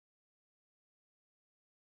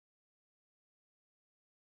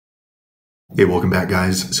Hey, welcome back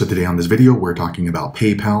guys. So today on this video, we're talking about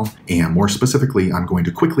PayPal, and more specifically, I'm going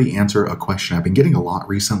to quickly answer a question I've been getting a lot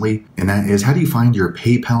recently, and that is, how do you find your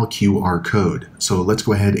PayPal QR code? So let's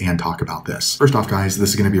go ahead and talk about this. First off guys, this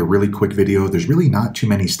is going to be a really quick video. There's really not too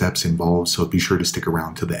many steps involved, so be sure to stick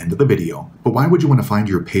around to the end of the video. But why would you want to find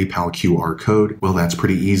your PayPal QR code? Well, that's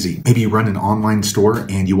pretty easy. Maybe you run an online store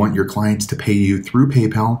and you want your clients to pay you through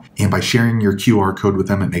PayPal, and by sharing your QR code with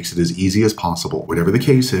them, it makes it as easy as possible. Whatever the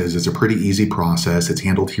case is, it's a pretty easy process. It's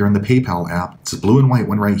handled here in the PayPal app. It's a blue and white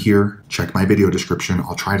one right here. Check my video description.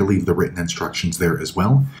 I'll try to leave the written instructions there as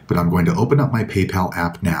well, but I'm going to open up my PayPal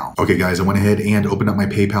app now. Okay guys, I went ahead and opened up my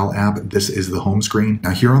PayPal app. This is the home screen. Now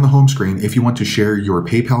here on the home screen, if you want to share your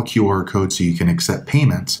PayPal QR code so you can accept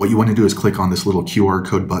payments, what you want to do is click on this little QR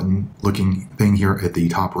code button looking thing here at the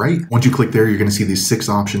top right. Once you click there, you're going to see these 6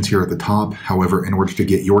 options here at the top. However, in order to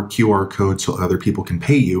get your QR code so other people can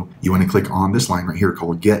pay you, you want to click on this line right here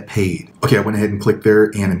called Get Paid. Okay, I went ahead and clicked there,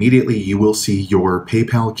 and immediately you will see your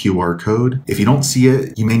PayPal QR code. If you don't see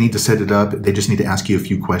it, you may need to set it up. They just need to ask you a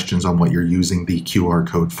few questions on what you're using the QR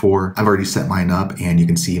code for. I've already set mine up, and you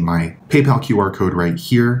can see my PayPal QR code right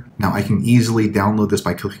here. Now I can easily download this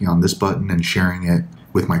by clicking on this button and sharing it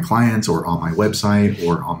with my clients or on my website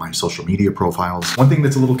or on my social media profiles. One thing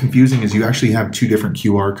that's a little confusing is you actually have 2 different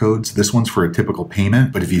QR codes. This one's for a typical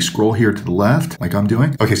payment, but if you scroll here to the left, like I'm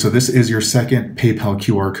doing, okay, so this is your second PayPal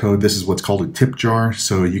QR code. This is what's called a tip jar.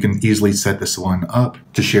 So you can easily set this one up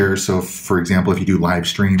to share. So for example, if you do live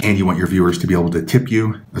stream and you want your viewers to be able to tip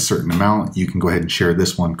you a certain amount, you can go ahead and share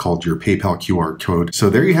this one called your PayPal QR code. So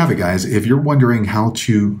there you have it guys. If you're wondering how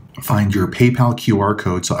to find your PayPal QR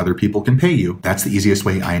code so other people can pay you, that's the easiest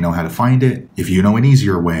way I know how to find it. If you know an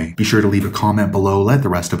easier way, be sure to leave a comment below. Let the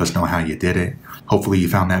rest of us know how you did it. Hopefully you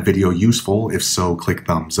found that video useful. If so, click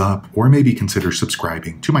thumbs up or maybe consider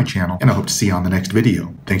subscribing to my channel, and I hope to see you on the next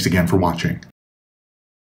video. Thanks again for watching.